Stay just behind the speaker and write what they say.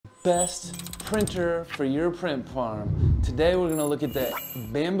best printer for your print farm. Today we're gonna look at the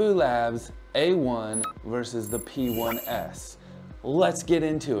Bambu Labs A1 versus the P1S. Let's get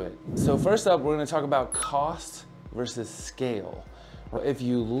into it. So first up, we're gonna talk about cost versus scale. If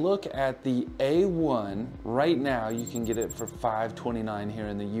you look at the A1, right now you can get it for $529 here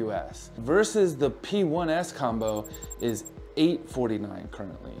in the US, versus the P1S combo is $849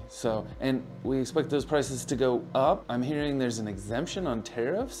 currently. So, and we expect those prices to go up. I'm hearing there's an exemption on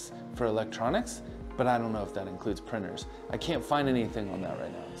tariffs for electronics, but I don't know if that includes printers. I can't find anything on that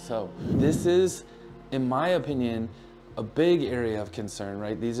right now. So this is, in my opinion, a big area of concern,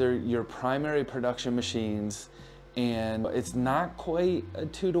 right? These are your primary production machines, and it's not quite a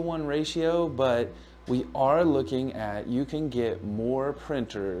 2-to-1 ratio, but we are looking at, you can get more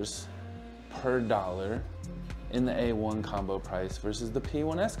printers per dollar in the A1 combo price versus the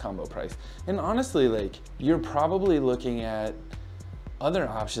P1S combo price. And honestly, like, you're probably looking at other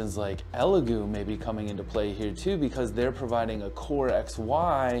options like Elegoo maybe coming into play here too, because they're providing a Core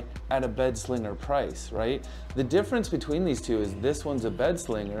XY at a bed slinger price, right? The difference between these two is this one's a bed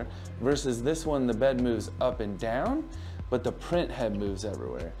slinger versus this one, the bed moves up and down, but the print head moves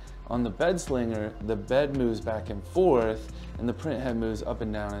everywhere. On the bed slinger, the bed moves back and forth and the print head moves up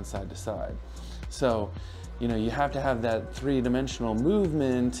and down and side to side. So, you know, you have to have that three-dimensional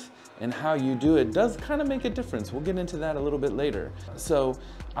movement, and how you do it does kind of make a difference. We'll get into that a little bit later. So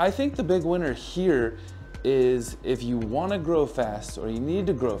I think the big winner here is, if you want to grow fast or you need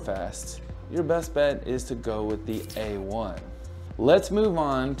to grow fast, your best bet is to go with the A1. Let's move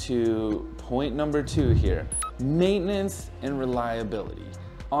on to point number 2 here, maintenance and reliability.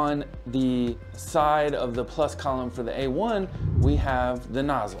 On the side of the plus column for the A1, we have the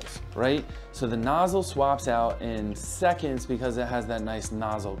nozzles, right? So the nozzle swaps out in seconds because it has that nice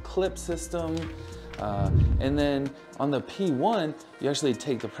nozzle clip system. And then on the P1, you actually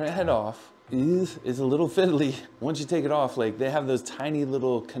take the print head off. It's a little fiddly. Once you take it off, like, they have those tiny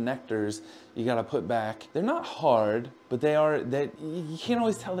little connectors you gotta put back. They're not hard, but you can't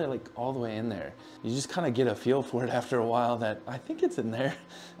always tell they're like all the way in there. You just kind of get a feel for it after a while that I think it's in there.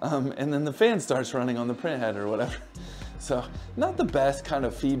 And then the fan starts running on the print head or whatever. So not the best kind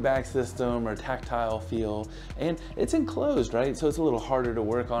of feedback system or tactile feel, and it's enclosed, right? So it's a little harder to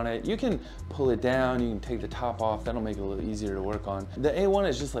work on it. You can pull it down, you can take the top off, that'll make it a little easier to work on. The A1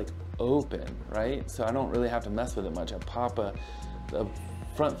 is just like open, right? So I don't really have to mess with it much. I pop a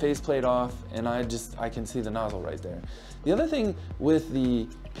front faceplate off and I can see the nozzle right there. The other thing with the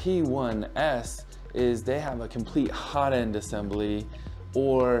P1S is they have a complete hot end assembly,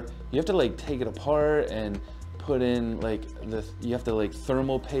 or you have to like take it apart and put in like you have to like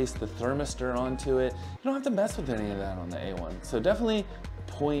thermal paste the thermistor onto it. You don't have to mess with any of that on the A1. So definitely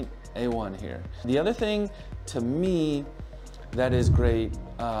point A1 here. The other thing to me that is great,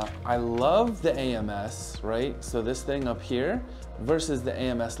 I love the AMS, right? So this thing up here versus the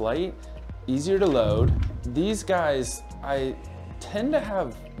AMS Lite, easier to load. These guys, I tend to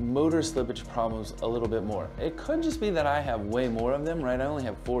have motor slippage problems a little bit more. It could just be that I have way more of them, right? I only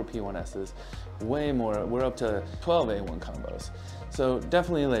have 4 P1Ss, way more. We're up to 12 A1 combos. So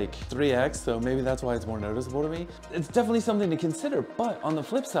definitely like 3X, so maybe that's why it's more noticeable to me. It's definitely something to consider, but on the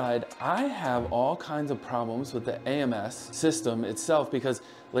flip side, I have all kinds of problems with the AMS system itself, because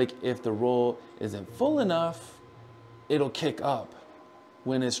like if the roll isn't full enough, it'll kick up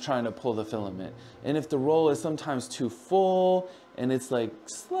when it's trying to pull the filament. And if the roll is sometimes too full and it's like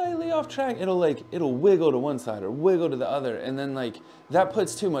slightly off track, it'll wiggle to one side or wiggle to the other. And then like that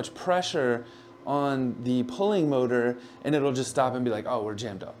puts too much pressure on the pulling motor and it'll just stop and be like, oh, we're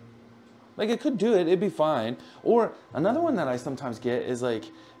jammed up. Like, it could do it, it'd be fine. Or another one that I sometimes get is like,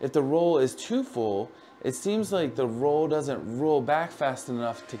 if the roll is too full, it seems like the roll doesn't roll back fast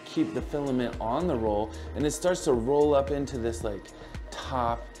enough to keep the filament on the roll, and it starts to roll up into this like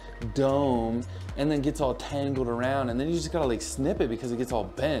top dome and then gets all tangled around, and then you just gotta like snip it because it gets all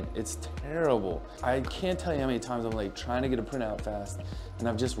bent. It's terrible. I can't tell you how many times I'm like trying to get a print out fast and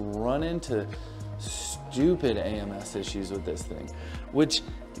I've just run into stupid AMS issues with this thing, which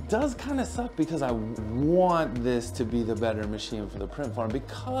does kind of suck because I want this to be the better machine for the print farm,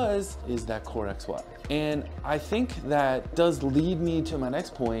 because is that Core XY. And I think that does lead me to my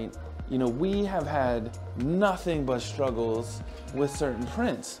next point. You know, we have had nothing but struggles with certain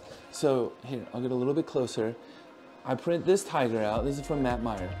prints. So here, I'll get a little bit closer. I print this tiger out. This is from Matt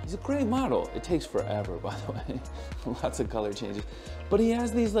Meyer. He's a great model. It takes forever, by the way. Lots of color changes. But he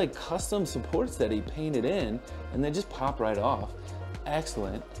has these like custom supports that he painted in, and they just pop right off.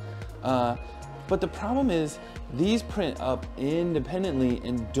 Excellent. But the problem is these print up independently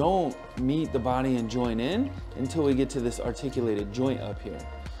and don't meet the body and join in until we get to this articulated joint up here.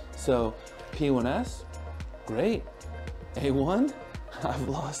 So P1S, great. A1, I've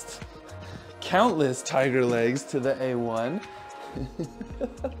lost countless tiger legs to the A1.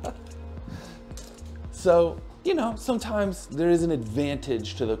 So, you know, sometimes there is an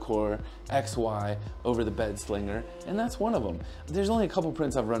advantage to the core XY over the bed slinger, and that's one of them. There's only a couple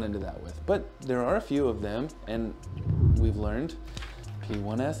prints I've run into that with, but there are a few of them, and we've learned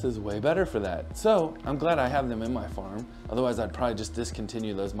P1S is way better for that. So I'm glad I have them in my farm. Otherwise, I'd probably just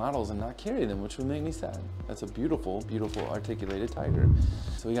discontinue those models and not carry them, which would make me sad. That's a beautiful, beautiful articulated tiger.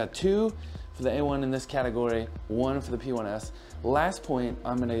 So we got 2 for the A1 in this category, 1 for the P1S. Last point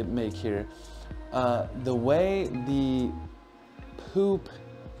I'm gonna make here, the way the poop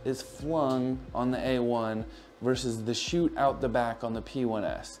is flung on the A1 versus the chute out the back on the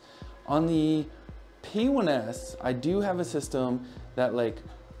P1S. On the P1S, I do have a system that like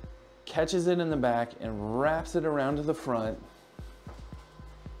catches it in the back and wraps it around to the front.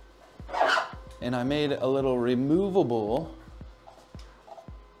 And I made a little removable,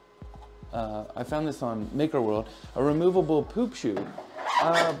 I found this on Maker World, a removable poop chute.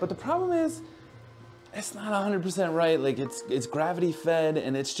 But the problem is, it's not 100% right. Like it's gravity fed,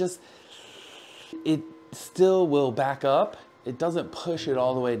 and it's just, it still will back up. It doesn't push it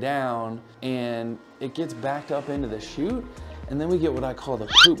all the way down, and it gets backed up into the chute, and then we get what I call the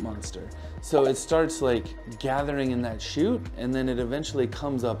poop monster. So it starts like gathering in that chute, and then it eventually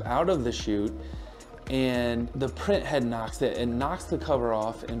comes up out of the chute, and the print head knocks it and knocks the cover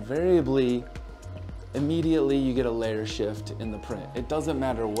off, invariably, immediately you get a layer shift in the print. It doesn't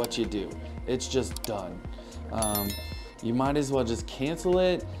matter what you do, it's just done. You might as well just cancel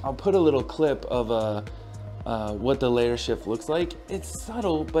it. I'll put a little clip of what the layer shift looks like. It's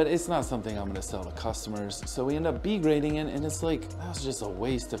subtle, but it's not something I'm gonna sell to customers. So we end up B grading it, and it's like, that was just a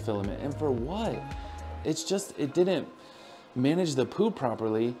waste of filament. And for what? It's just, it didn't manage the poop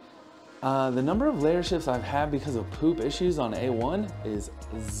properly. The number of layer shifts I've had because of poop issues on A1 is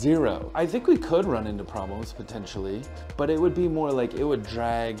 0. I think we could run into problems potentially, but it would be more like it would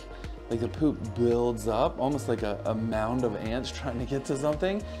drag, like the poop builds up, almost like a mound of ants trying to get to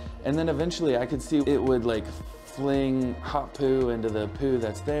something. And then eventually I could see it would like fling hot poo into the poo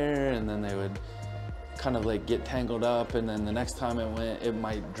that's there, and then they would kind of like get tangled up, and then the next time it went, it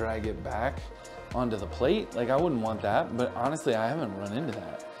might drag it back onto the plate. Like I wouldn't want that, but honestly, I haven't run into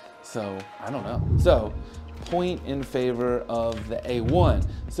that. So I don't know. So point in favor of the A1.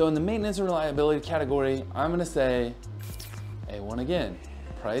 So in the maintenance and reliability category, I'm gonna say A1 again.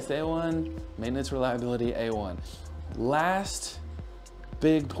 Price A1, maintenance reliability A1. Last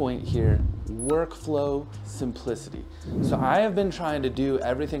big point here, workflow simplicity. So I have been trying to do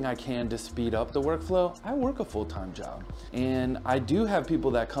everything I can to speed up the workflow. I work a full-time job, and I do have people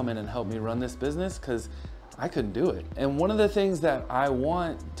that come in and help me run this business because I couldn't do it. And one of the things that I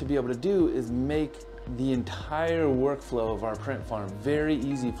want to be able to do is make the entire workflow of our print farm very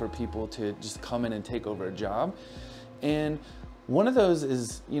easy for people to just come in and take over a job. And one of those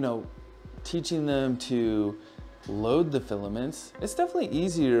is, you know, teaching them to load the filaments. It's definitely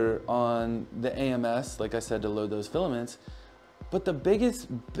easier on the AMS, like I said, to load those filaments. But the biggest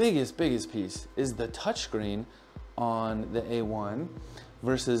piece is the touchscreen on the A1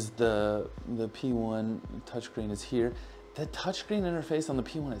 versus the P1 touchscreen is here. The touchscreen interface on the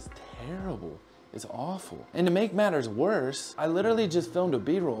P1 is terrible. It's awful. And to make matters worse, I literally just filmed a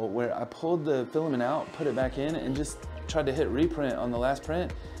B-roll where I pulled the filament out, put it back in, and just tried to hit reprint on the last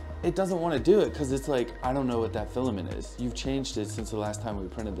print. It doesn't want to do it because it's like, I don't know what that filament is. You've changed it since the last time we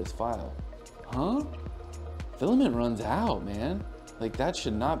printed this file. Huh? Filament runs out, man. Like that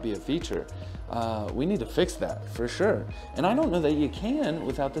should not be a feature. We need to fix that for sure. And I don't know that you can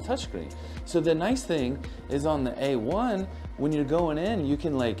without the touchscreen. So the nice thing is on the A1, when you're going in, you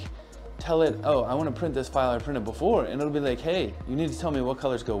can like tell it, oh, I want to print this file I printed before, and it'll be like, hey, you need to tell me what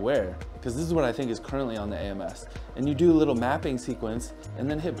colors go where, because this is what I think is currently on the AMS. And you do a little mapping sequence and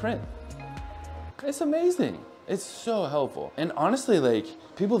then hit print. It's amazing. It's so helpful. And honestly, like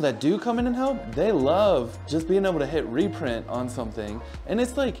people that do come in and help, they love just being able to hit reprint on something. And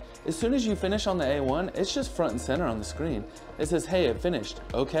it's like, as soon as you finish on the A1, it's just front and center on the screen. It says, hey, it finished,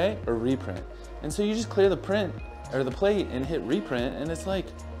 okay, or reprint. And so you just clear the print or the plate and hit reprint, and it's like,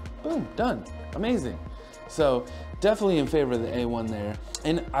 boom, done, amazing. So definitely in favor of the A1 there.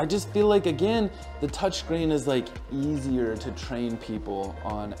 And I just feel like, again, the touchscreen is like easier to train people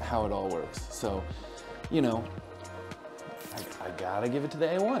on how it all works. So, you know, I gotta give it to the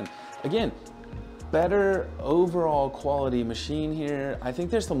A1. Again, better overall quality machine here. I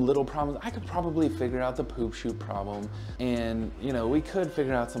think there's some little problems. I could probably figure out the poop chute problem, and you know, we could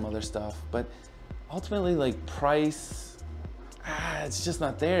figure out some other stuff, but ultimately like price, it's just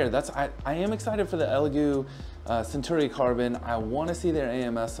not there. I am excited for the Elegoo Centuri Carbon. I want to see their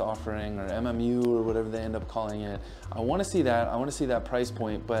AMS offering, or MMU, or whatever they end up calling it. I want to see that. I want to see that price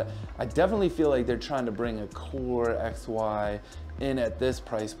point, but I definitely feel like they're trying to bring a core XY in at this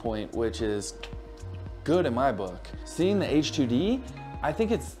price point, which is good in my book. Seeing the H2D, I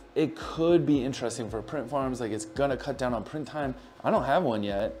think it could be interesting for print farms. Like, it's gonna cut down on print time. I don't have one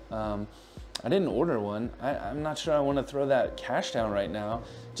yet. I didn't order one. I'm not sure I want to throw that cash down right now,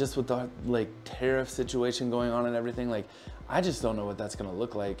 just with the like tariff situation going on and everything. Like, I just don't know what that's gonna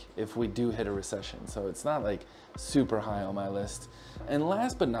look like if we do hit a recession. So it's not like super high on my list. And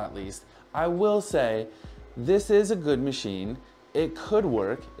last but not least, I will say this is a good machine. It could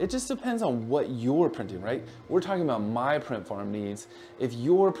work. It just depends on what you're printing, right? We're talking about my print farm needs. If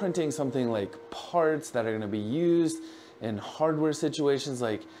you're printing something like parts that are gonna be used in hardware situations,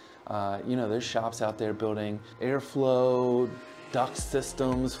 like, you know, there's shops out there building airflow duct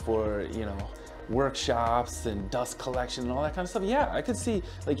systems for, you know, workshops and dust collection and all that kind of stuff. Yeah, I could see,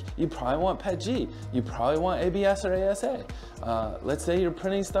 like, you probably want PETG, you probably want ABS or ASA. Let's say you're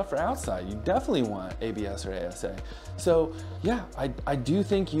printing stuff for outside, you definitely want ABS or ASA. So yeah, I do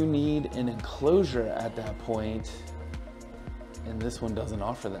think you need an enclosure at that point, and this one doesn't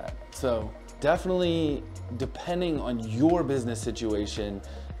offer that. So definitely, depending on your business situation,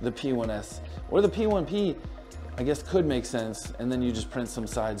 the P1S or the P1P, I guess, could make sense, and then you just print some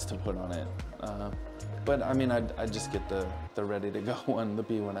sides to put on it. But I mean, I'd just get the ready to go one, the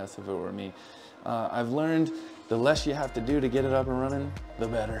P1S, if it were me. I've learned the less you have to do to get it up and running, the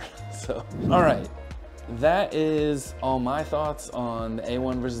better. So, all right, that is all my thoughts on the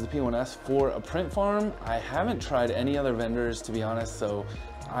A1 versus the P1S for a print farm. I haven't tried any other vendors, to be honest, so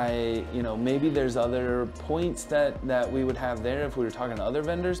you know, maybe there's other points that we would have there if we were talking to other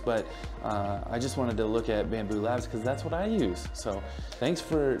vendors, but I just wanted to look at Bambu Labs because that's what I use. So thanks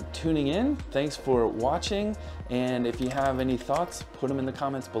for tuning in, thanks for watching, and if you have any thoughts, put them in the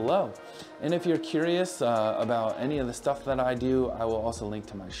comments below. And if you're curious about any of the stuff that I do, I will also link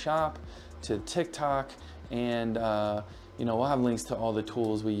to my shop, to TikTok, and you know, we'll have links to all the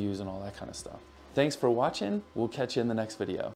tools we use and all that kind of stuff. Thanks for watching. We'll catch you in the next video.